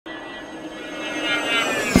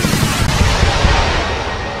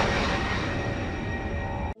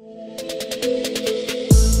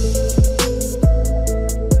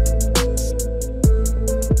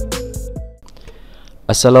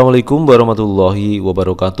Assalamualaikum warahmatullahi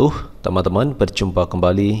wabarakatuh. Teman-teman, berjumpa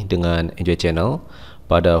kembali dengan Enjoy Channel.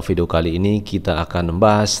 Pada video kali ini kita akan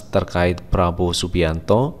membahas terkait Prabowo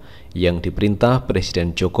Subianto yang diperintah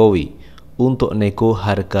Presiden Jokowi untuk nego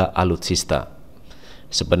harga alutsista.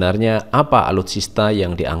 Sebenarnya apa alutsista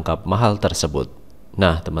yang dianggap mahal tersebut?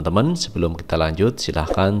 Nah teman-teman, sebelum kita lanjut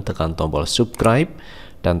silahkan tekan tombol subscribe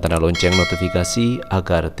dan tanda lonceng notifikasi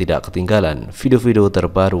agar tidak ketinggalan video-video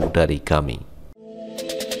terbaru dari kami.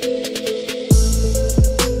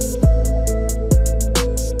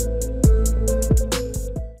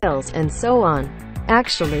 And so on.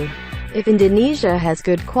 Actually, if Indonesia has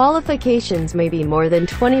good qualifications, maybe more than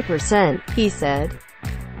 20%, he said.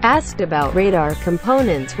 Asked about radar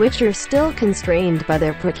components which are still constrained by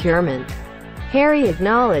their procurement, Harry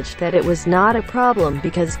acknowledged that it was not a problem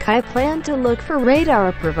because Kai planned to look for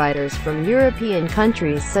radar providers from European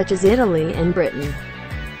countries such as Italy and Britain.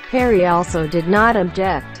 Harry also did not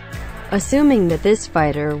object, assuming that this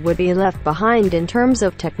fighter would be left behind in terms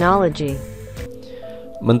of technology.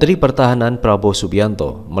 Menteri Pertahanan Prabowo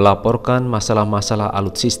Subianto melaporkan masalah-masalah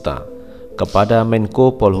alutsista kepada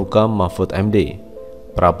Menko Polhukam Mahfud MD.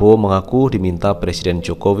 Prabowo mengaku diminta Presiden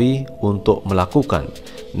Jokowi untuk melakukan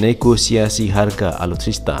negosiasi harga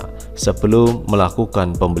alutsista sebelum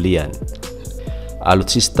melakukan pembelian.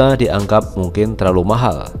 Alutsista dianggap mungkin terlalu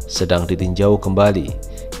mahal, sedang ditinjau kembali.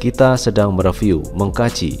 Kita sedang mereview,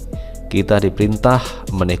 mengkaji. Kita diperintah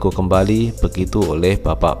menego kembali begitu oleh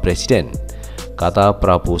Bapak Presiden, kata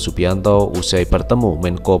Prabowo Subianto usai bertemu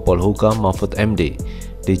Menko Polhukam Mahfud MD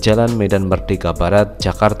di Jalan Medan Merdeka Barat,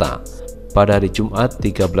 Jakarta pada hari Jumat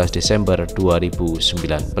 13 Desember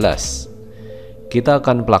 2019. Kita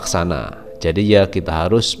akan pelaksana, jadi ya kita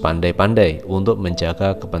harus pandai-pandai untuk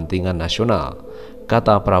menjaga kepentingan nasional,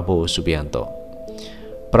 kata Prabowo Subianto.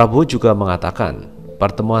 Prabowo juga mengatakan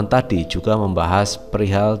pertemuan tadi juga membahas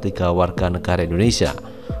perihal 3 warga negara Indonesia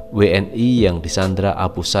WNI yang disandra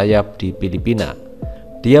Abu Sayyaf di Filipina.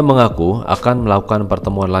 Dia mengaku akan melakukan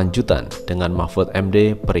pertemuan lanjutan dengan Mahfud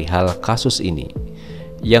MD perihal kasus ini.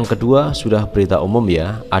 Yang kedua, sudah berita umum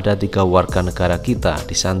ya, ada 3 warga negara kita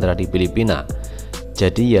disandra di Filipina.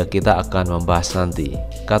 Jadi ya kita akan membahas nanti,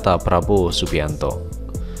 kata Prabowo Subianto.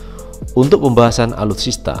 Untuk pembahasan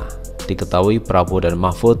alutsista, diketahui Prabowo dan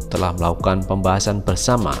Mahfud telah melakukan pembahasan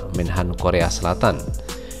bersama Menhan Korea Selatan,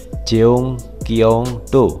 Jeong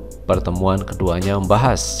Kyung-do. Pertemuan keduanya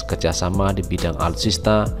membahas kerjasama di bidang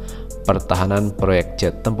alutsista, pertahanan, proyek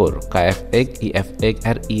jet tempur KF-X, IF-X,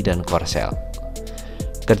 RI, dan Korsel.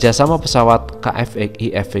 Kerjasama pesawat KF-X,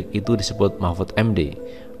 IF-X itu disebut Mahfud MD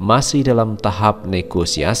masih dalam tahap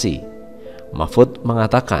negosiasi. Mahfud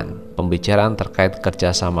mengatakan pembicaraan terkait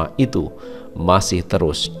kerjasama itu masih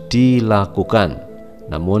terus dilakukan,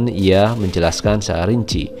 namun ia menjelaskan secara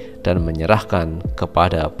rinci dan menyerahkan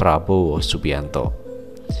kepada Prabowo Subianto.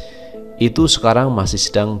 Itu sekarang masih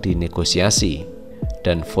sedang dinegosiasi,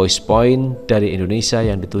 dan voice point dari Indonesia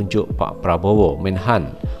yang ditunjuk Pak Prabowo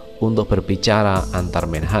Menhan untuk berbicara antar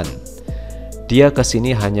Menhan. Dia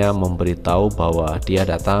kesini hanya memberitahu bahwa dia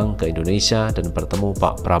datang ke Indonesia dan bertemu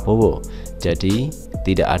Pak Prabowo, jadi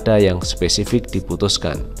tidak ada yang spesifik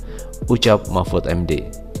diputuskan, ucap Mahfud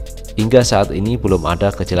MD. Hingga saat ini belum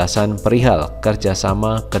ada kejelasan perihal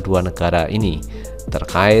kerjasama kedua negara ini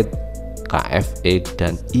terkait KF-X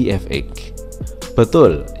dan IF-X.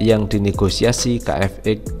 Betul, yang dinegosiasi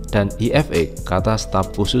KF-X dan IF-X, kata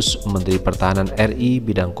staf khusus Menteri Pertahanan RI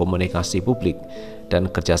bidang komunikasi publik dan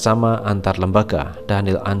kerjasama antar lembaga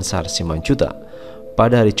Daniel Ansar Simanjuta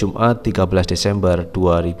pada hari Jumat 13 Desember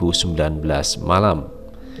 2019 malam.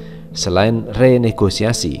 Selain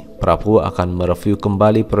renegosiasi, Prabowo akan mereview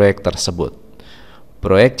kembali proyek tersebut.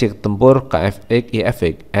 Proyek jet tempur KF-X,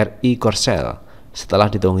 IF-X, RI Korsel setelah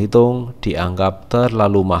dihitung-hitung dianggap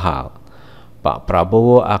terlalu mahal. Pak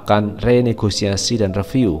Prabowo akan renegosiasi dan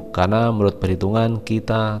review karena menurut perhitungan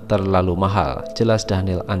kita terlalu mahal, jelas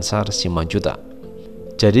Daniel Ansar Simanjuta.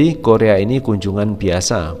 Jadi Korea ini kunjungan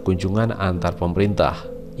biasa, kunjungan antar pemerintah,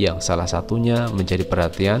 yang salah satunya menjadi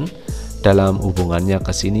perhatian dalam hubungannya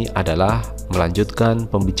ke sini adalah melanjutkan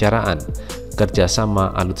pembicaraan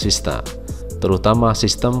kerjasama alutsista, terutama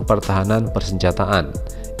sistem pertahanan persenjataan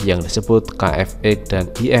yang disebut KF-X dan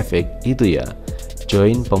IF-X itu ya,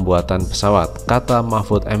 join pembuatan pesawat, kata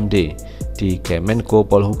Mahfud MD di Kemenko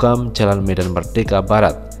Polhukam Jalan Medan Merdeka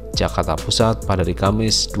Barat, Jakarta Pusat pada hari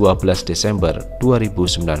Kamis 12 Desember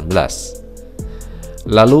 2019.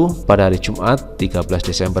 Lalu pada hari Jumat 13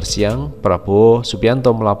 Desember siang, Prabowo Subianto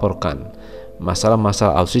melaporkan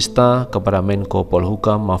masalah-masalah alutsista kepada Menko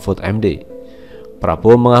Polhukam Mahfud MD.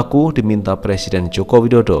 Prabowo mengaku diminta Presiden Joko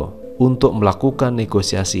Widodo untuk melakukan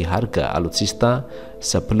negosiasi harga alutsista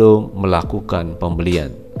sebelum melakukan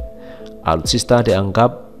pembelian. Alutsista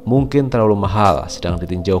dianggap mungkin terlalu mahal, sedang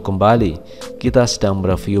ditinjau kembali. Kita sedang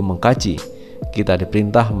mereview mengkaji. Kita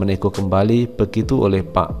diperintah menego kembali begitu oleh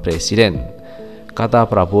Pak Presiden, kata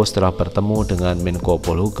Prabowo setelah bertemu dengan Menko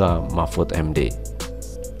Polhukam Mahfud MD.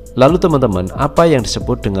 Lalu teman-teman, apa yang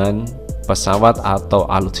disebut dengan pesawat atau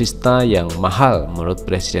alutsista yang mahal menurut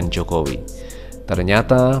Presiden Jokowi?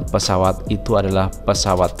 Ternyata pesawat itu adalah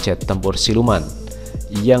pesawat jet tempur siluman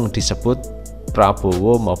yang disebut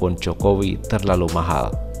Prabowo maupun Jokowi terlalu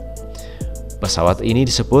mahal. Pesawat ini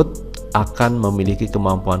disebut akan memiliki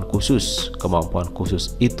kemampuan khusus. Kemampuan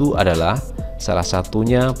khusus itu adalah salah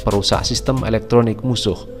satunya perusak sistem elektronik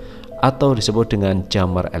musuh atau disebut dengan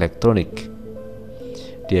jammer elektronik.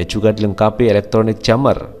 Dia juga dilengkapi elektronik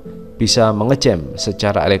jammer, bisa mengejam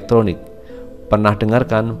secara elektronik. Pernah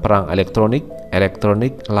dengarkan perang elektronik?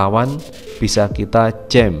 Elektronik lawan bisa kita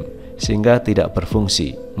jam sehingga tidak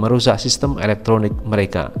berfungsi, merusak sistem elektronik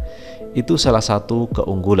mereka. Itu salah satu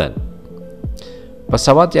keunggulan.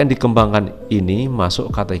 Pesawat yang dikembangkan ini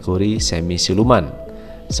masuk kategori semi siluman,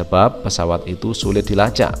 sebab pesawat itu sulit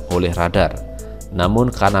dilacak oleh radar. Namun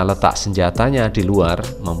karena letak senjatanya di luar,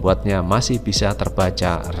 membuatnya masih bisa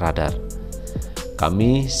terbaca radar.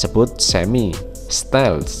 Kami sebut semi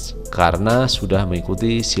stealth karena sudah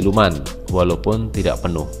mengikuti siluman walaupun tidak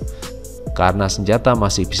penuh. Karena senjata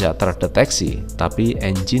masih bisa terdeteksi, tapi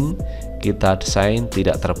engine kita desain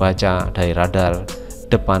tidak terbaca dari radar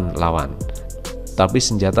depan lawan. Tapi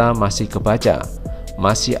senjata masih kebaca,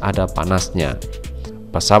 masih ada panasnya.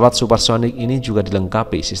 Pesawat supersonik ini juga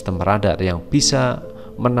dilengkapi sistem radar yang bisa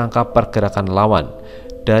menangkap pergerakan lawan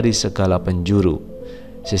dari segala penjuru.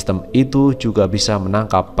 Sistem itu juga bisa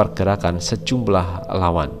menangkap pergerakan sejumlah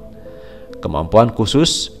lawan. Kemampuan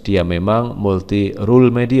khusus, dia memang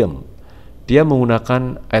multi-role medium. Dia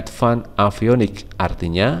menggunakan advanced avionics,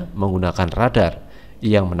 artinya menggunakan radar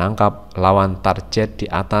yang menangkap lawan target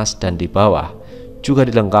di atas dan di bawah. Juga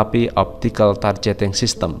dilengkapi optical targeting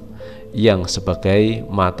system yang sebagai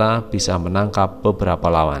mata bisa menangkap beberapa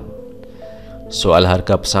lawan. Soal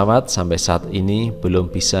harga pesawat sampai saat ini belum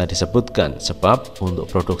bisa disebutkan sebab untuk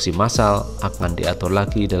produksi massal akan diatur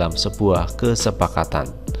lagi dalam sebuah kesepakatan.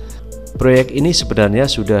 Proyek ini sebenarnya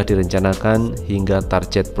sudah direncanakan hingga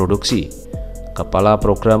target produksi. Kepala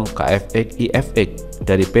Program KFX-IFX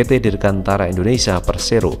dari PT Dirgantara Indonesia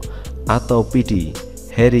Persero atau PD,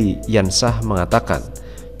 Heri Yansah mengatakan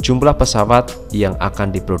jumlah pesawat yang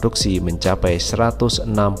akan diproduksi mencapai 168,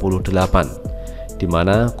 di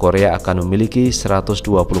mana Korea akan memiliki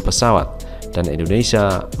 120 pesawat dan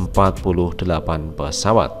Indonesia 48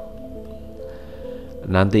 pesawat.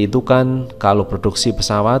 Nanti itu kan kalau produksi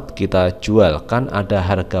pesawat kita jual kan ada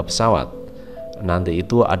harga pesawat. Nanti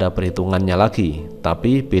itu ada perhitungannya lagi,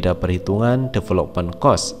 tapi beda perhitungan development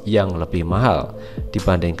cost yang lebih mahal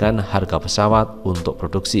dibandingkan harga pesawat untuk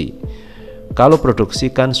produksi. Kalau produksi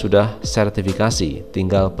kan sudah sertifikasi,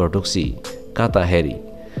 tinggal produksi, kata Heri.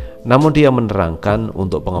 Namun dia menerangkan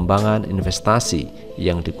untuk pengembangan investasi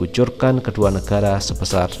yang dikucurkan kedua negara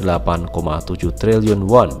sebesar 8,7 triliun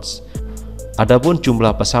won. Adapun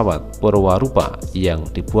jumlah pesawat perwarupa yang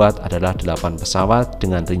dibuat adalah 8 pesawat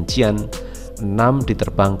dengan rincian 6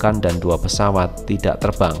 diterbangkan dan 2 pesawat tidak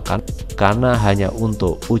terbangkan karena hanya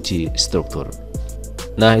untuk uji struktur.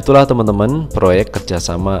 Nah, itulah teman-teman, proyek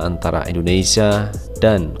kerjasama antara Indonesia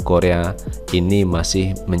dan Korea ini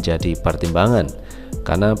masih menjadi pertimbangan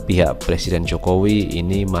karena pihak Presiden Jokowi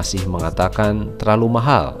ini masih mengatakan terlalu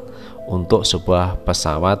mahal untuk sebuah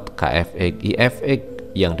pesawat KFX-IFX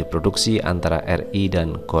yang diproduksi antara RI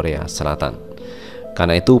dan Korea Selatan.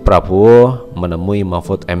 Karena itu Prabowo menemui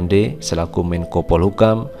Mahfud MD selaku Menko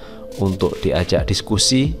Polhukam untuk diajak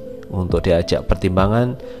diskusi, untuk diajak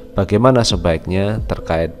pertimbangan bagaimana sebaiknya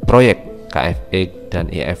terkait proyek KFX dan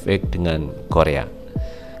IFX dengan Korea.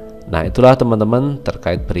 Nah, itulah teman-teman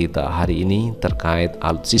terkait berita hari ini terkait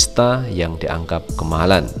alutsista yang dianggap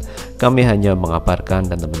kemahalan. Kami hanya mengabarkan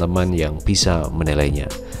dan teman-teman yang bisa menilainya.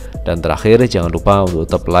 Dan terakhir, jangan lupa untuk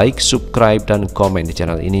tetap like, subscribe, dan komen di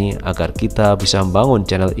channel ini agar kita bisa membangun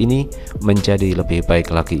channel ini menjadi lebih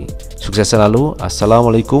baik lagi. Sukses selalu.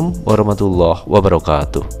 Assalamualaikum warahmatullahi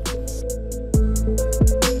wabarakatuh.